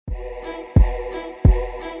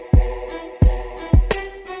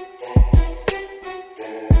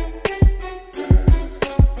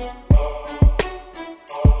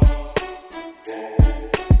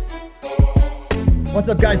What's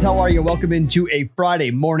up, guys? How are you? Welcome into a Friday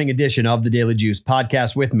morning edition of the Daily Juice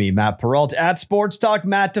podcast with me, Matt Peralta at Sports Talk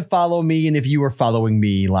Matt, to follow me. And if you were following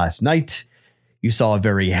me last night, you saw a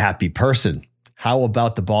very happy person. How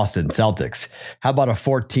about the Boston Celtics? How about a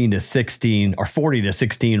 14-16 or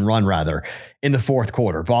 40-16 run rather in the fourth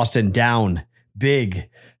quarter? Boston down big,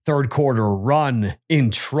 third quarter run, in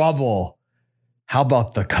trouble. How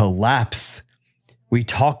about the collapse? We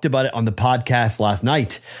talked about it on the podcast last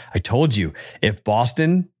night. I told you, if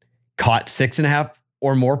Boston caught 6.5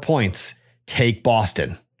 or more points, take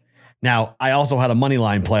Boston. Now, I also had a money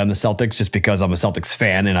line play on the Celtics just because I'm a Celtics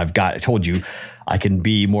fan, and I told you I can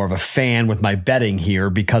be more of a fan with my betting here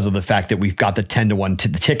because of the fact that we've got the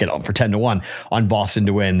 10-1 the ticket on for 10-1 on Boston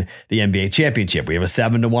to win the NBA championship. We have a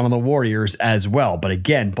 7-1 on the Warriors as well. But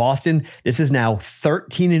again, Boston, this is now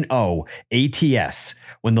 13-0 ATS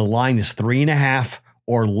when the line is 3.5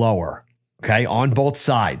 or lower. Okay, on both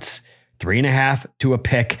sides, 3.5 to a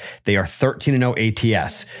pick. They are 13-0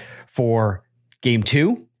 ATS. For game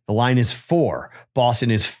 2, the line is 4.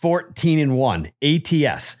 Boston is 14-1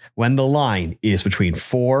 ATS when the line is between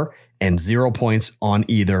 4 and 0 points on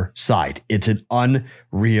either side. It's an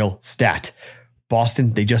unreal stat.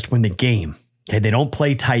 Boston, they just win the game. Okay, they don't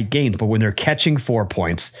play tight games, but when they're catching 4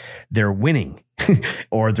 points, they're winning.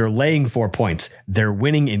 Or they're laying 4 points, they're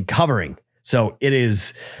winning and covering. So it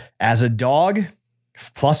is, as a dog,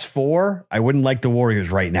 +4. I wouldn't like the Warriors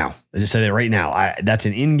right now. I just say that right now. That's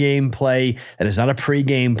an in-game play. That is not a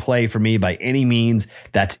pre-game play for me by any means.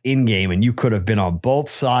 That's in-game, and you could have been on both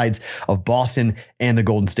sides of Boston and the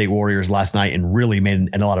Golden State Warriors last night and really made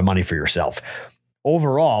a lot of money for yourself.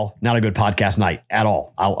 Overall, not a good podcast night at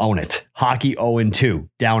all. I'll own it. Hockey 0-2,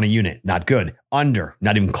 down a unit, not good. Under,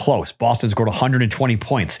 not even close. Boston scored 120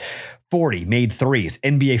 points. 40 made threes.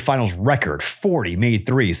 NBA Finals record, 40 made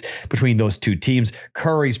threes between those two teams.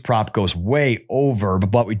 Curry's prop goes way over,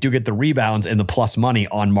 but we do get the rebounds and the plus money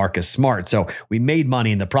on Marcus Smart. So we made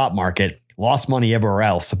money in the prop market, lost money everywhere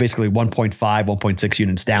else. So basically 1.5, 1.6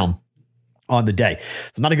 units down on the day.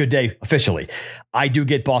 So not a good day officially. I do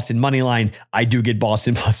get Boston money line. I do get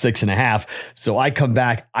Boston +6.5. So I come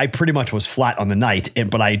back. I pretty much was flat on the night,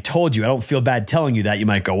 but I told you, I don't feel bad telling you that. You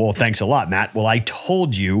might go, well, thanks a lot, Matt. Well, I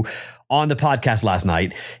told you on the podcast last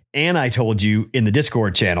night, and I told you in the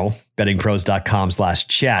Discord channel,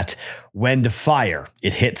 bettingpros.com/chat, when to fire.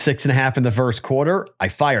 It hit 6.5 in the first quarter. I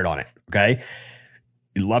fired on it. Okay.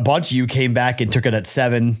 A bunch of you came back and took it at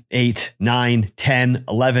 7, 8, 9, 10,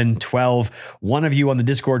 11, 12. One of you on the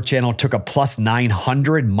Discord channel took a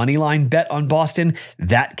 +900 money line bet on Boston.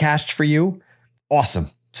 That cashed for you. Awesome.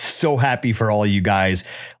 So happy for all you guys.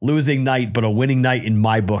 Losing night, but a winning night in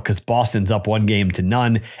my book because Boston's up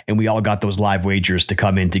 1-0, and we all got those live wagers to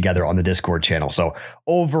come in together on the Discord channel. So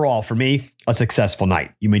overall, for me, a successful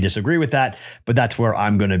night. You may disagree with that, but that's where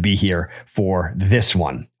I'm going to be here for this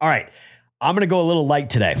one. All right. I'm going to go a little light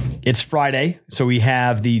today. It's Friday, so we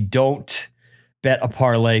have the Don't Bet a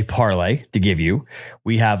Parlay to give you.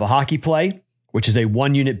 We have a hockey play, which is a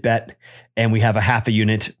 1-unit bet, and we have a half a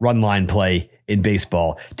unit run line play in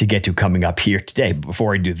baseball to get to coming up here today. But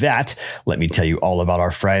before I do that, let me tell you all about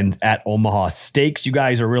our friends at Omaha Steaks. You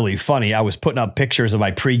guys are really funny. I was putting up pictures of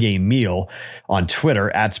my pregame meal on Twitter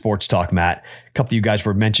at Sports Talk Matt. A couple of you guys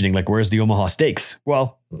were mentioning, like, where's the Omaha Steaks?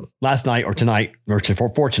 Well, last night or tonight, or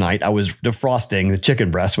for tonight, I was defrosting the chicken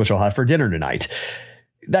breast, which I'll have for dinner tonight.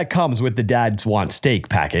 That comes with the Dads Want Steak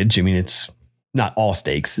package. I mean, it's not all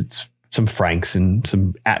steaks. It's some Franks and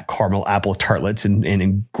some caramel apple tartlets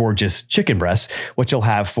and gorgeous chicken breasts, which you'll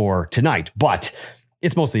have for tonight. But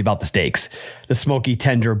it's mostly about the steaks. The smoky,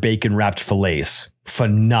 tender, bacon-wrapped fillets.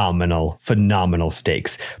 Phenomenal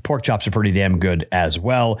steaks. Pork chops are pretty damn good as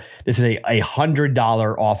well. This is a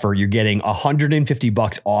 $100 offer. You're getting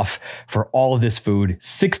 $150 off for all of this food,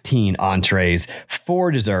 16 entrees,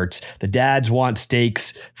 4 desserts. The Dads Want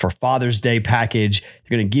Steaks for Father's Day package.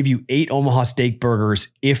 They're going to give you 8 Omaha steak burgers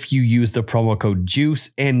if you use the promo code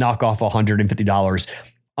JUICE and knock off $150.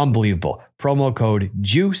 Unbelievable. Promo code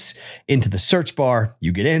JUICE into the search bar.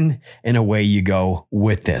 You get in and away you go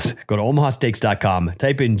with this. Go to omahasteaks.com,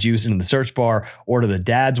 type in JUICE into the search bar, order the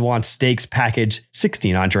Dads Want Steaks package,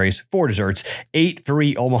 16 entrees, 4 desserts, 8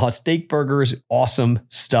 free Omaha steak burgers. Awesome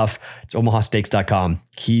stuff. It's omahasteaks.com,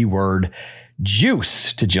 keyword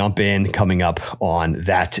JUICE to jump in coming up on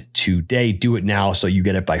that today. Do it now so you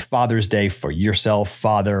get it by Father's Day for yourself,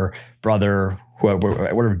 father, brother,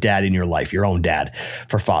 whatever dad in your life, your own dad,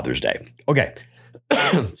 for Father's Day. Okay.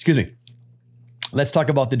 Excuse me. Let's talk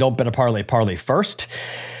about the Don't Bet a Parlay first.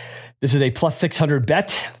 This is a +600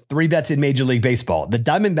 bet, 3 bets in Major League Baseball. The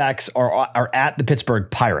Diamondbacks are at the Pittsburgh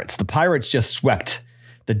Pirates. The Pirates just swept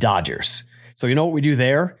the Dodgers. So you know what we do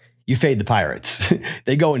there? You fade the Pirates.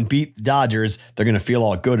 They go and beat the Dodgers. They're going to feel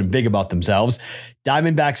all good and big about themselves.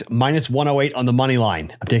 Diamondbacks minus 108 on the money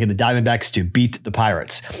line. I'm taking the Diamondbacks to beat the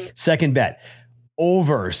Pirates. Second bet.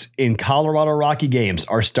 Overs in Colorado Rocky games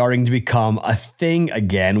are starting to become a thing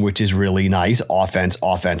again, which is really nice. Offense.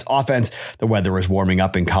 The weather is warming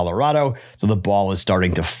up in Colorado, so the ball is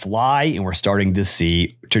starting to fly, and we're starting to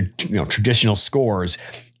see traditional scores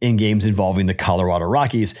in games involving the Colorado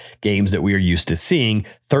Rockies, games that we are used to seeing: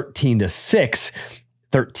 13-6,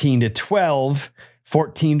 13-12,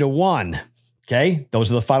 14-1. Okay,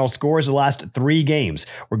 those are the final scores of the last 3 games.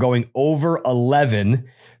 We're going over 11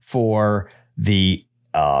 for the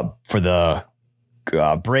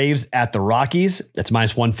Braves at the Rockies. That's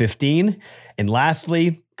minus 115. And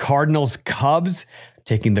lastly, Cardinals Cubs.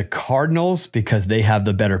 Taking the Cardinals because they have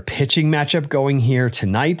the better pitching matchup going here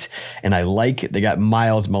tonight. And I like it. They got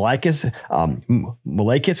Miles Malakis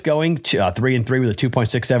going to 3-3 with a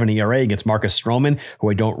 2.67 ERA against Marcus Stroman, who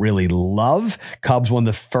I don't really love. Cubs won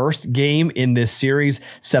the first game in this series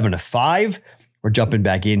 7-5. We're jumping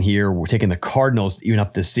back in here. We're taking the Cardinals to even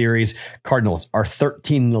up this series. Cardinals are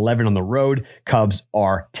 13-11 on the road. Cubs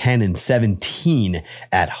are 10-17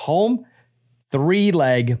 at home.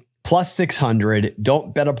 3-leg plus 600.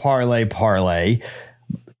 Don't bet a parlay.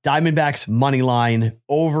 Diamondbacks money line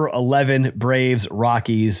over 11. Braves,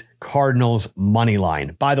 Rockies, Cardinals money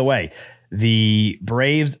line. By the way, the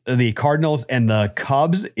Braves, the Cardinals, and the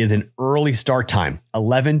Cubs is an early start time,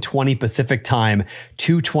 11:20 Pacific time,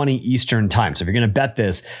 2:20 Eastern time. So if you're going to bet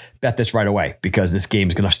this right away, because this game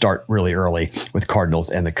is going to start really early with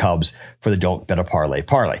Cardinals and the Cubs for the don't bet a parlay.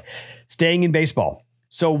 Staying in baseball.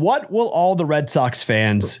 So what will all the Red Sox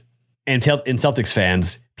fans and Celtics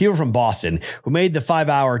fans, people from Boston who made the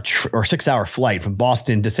 5-hour or 6-hour flight from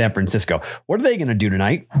Boston to San Francisco, what are they going to do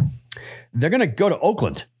tonight? They're going to go to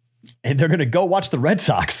Oakland. And they're going to go watch the Red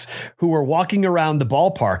Sox, who were walking around the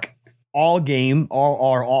ballpark all game,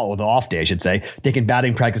 all the off day, I should say, taking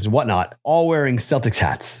batting practice and whatnot, all wearing Celtics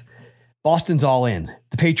hats. Boston's all in.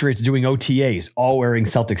 The Patriots are doing OTAs, all wearing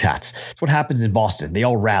Celtics hats. That's what happens in Boston. They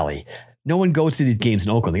all rally. No one goes to these games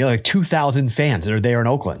in Oakland. They got like 2,000 fans that are there in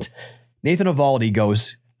Oakland. Nathan Eovaldi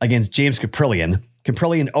goes against James Caprillion.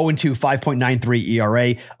 Caprillion 0-2, 5.93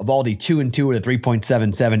 ERA. Eovaldi 2-2 at a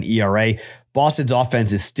 3.77 ERA. Boston's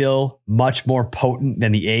offense is still much more potent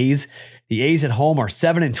than the A's. The A's at home are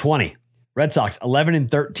 7-20. Red Sox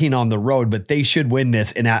 11-13 on the road, but they should win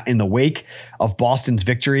this in the wake of Boston's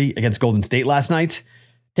victory against Golden State last night.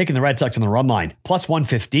 Taking the Red Sox on the run line, plus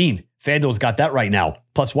 115. FanDuel's got that right now.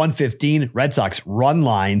 Plus 115, Red Sox run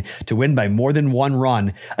line to win by more than 1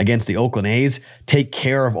 run against the Oakland A's. Take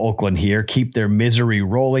care of Oakland here. Keep their misery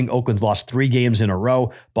rolling. Oakland's lost 3 games in a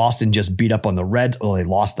row. Boston just beat up on the Reds. Well, they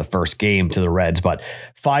lost the first game to the Reds, but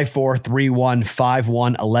 5-4, 3-1,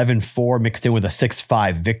 5-1, 11-4 mixed in with a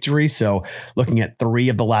 6-5 victory. So looking at 3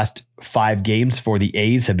 of the last 5 games for the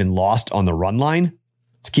A's have been lost on the run line.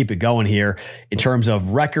 Let's keep it going here. In terms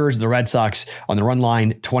of records, the Red Sox on the run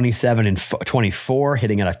line, 27-24,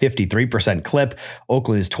 hitting at a 53% clip.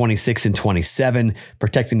 Oakland is 26-27,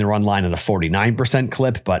 protecting the run line at a 49%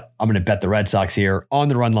 clip. But I'm going to bet the Red Sox here on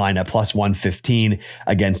the run line at plus 115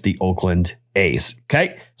 against the Oakland A's.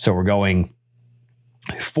 Okay, so we're going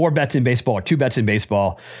 4 bets in baseball or 2 bets in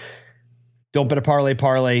baseball. Don't bet a parlay.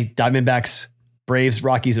 Diamondbacks, Braves,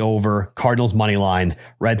 Rockies over, Cardinals money line,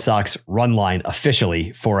 Red Sox run line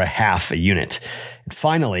officially for a half a unit. And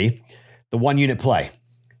finally, the 1 unit play.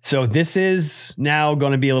 So this is now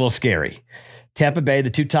going to be a little scary. Tampa Bay,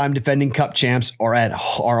 the 2-time defending Cup champs, are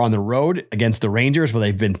on the road against the Rangers, where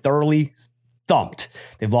they've been thoroughly thumped.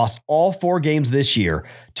 They've lost all 4 games this year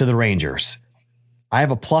to the Rangers. I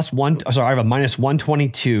have a minus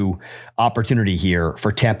 122 opportunity here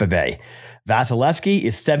for Tampa Bay. Vasilevsky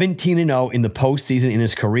is 17-0 in the postseason in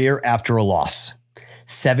his career after a loss.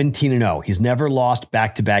 17-0. He's never lost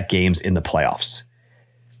back-to-back games in the playoffs.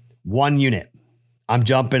 1 unit. I'm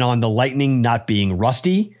jumping on the Lightning not being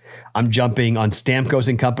rusty. I'm jumping on Stamkos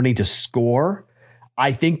and company to score.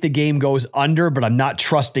 I think the game goes under, but I'm not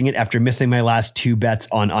trusting it after missing my last 2 bets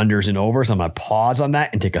on unders and overs. I'm going to pause on that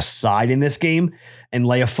and take a side in this game and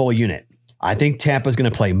lay a full unit. I think Tampa's going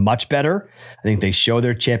to play much better. I think they show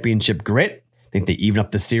their championship grit. I think they even up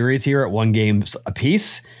the series here at 1 game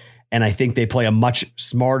apiece. And I think they play a much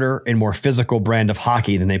smarter and more physical brand of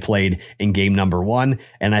hockey than they played in game number 1.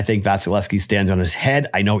 And I think Vasilevsky stands on his head.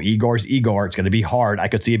 I know Igor's Igor. It's going to be hard. I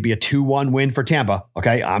could see it be a 2-1 win for Tampa.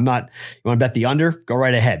 Okay, you want to bet the under? Go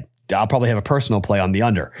right ahead. I'll probably have a personal play on the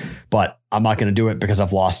under, but I'm not going to do it because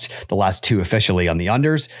I've lost the last 2 officially on the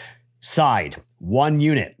unders. Side, 1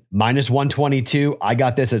 unit. minus 122. I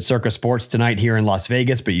got this at Circa Sports tonight here in Las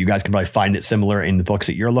Vegas, but you guys can probably find it similar in the books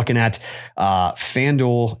that you're looking at.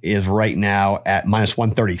 FanDuel is right now at minus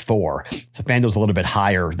 134. So FanDuel's a little bit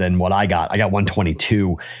higher than what I got. I got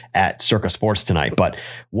 122 at Circa Sports tonight, but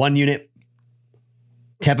one unit,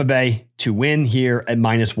 Tampa Bay to win here at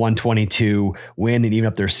minus 122, win and even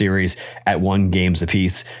up their series at 1 games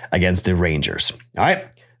apiece against the Rangers. All right.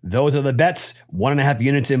 Those are the bets. 1.5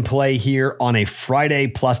 units in play here on a Friday,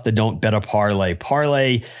 plus the Don't Bet a Parlay.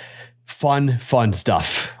 Parlay, fun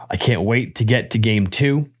stuff. I can't wait to get to game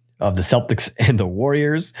 2 of the Celtics and the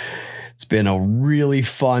Warriors. It's been a really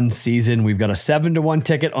fun season. We've got a 7-1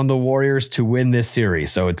 ticket on the Warriors to win this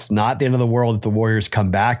series. So it's not the end of the world if the Warriors come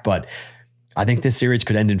back, but I think this series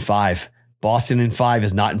could end in 5. Boston in 5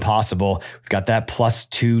 is not impossible. We've got that plus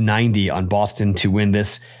 290 on Boston to win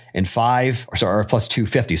this in 5, or plus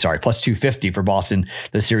 250, plus 250 for Boston,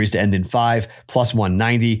 the series to end in 5, plus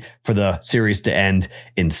 190 for the series to end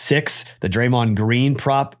in 6. The Draymond Green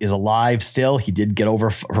prop is alive still. He did get over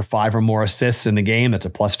for 5 or more assists in the game. That's a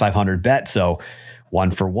plus 500 bet. So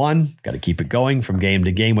 1 for 1. Got to keep it going from game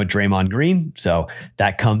to game with Draymond Green. So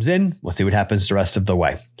that comes in. We'll see what happens the rest of the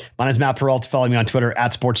way. My name is Matt Peralta. Follow me on Twitter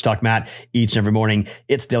at SportsTalkMatt each and every morning.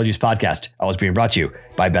 It's the Daily Juice Podcast, always being brought to you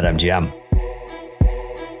by BetMGM.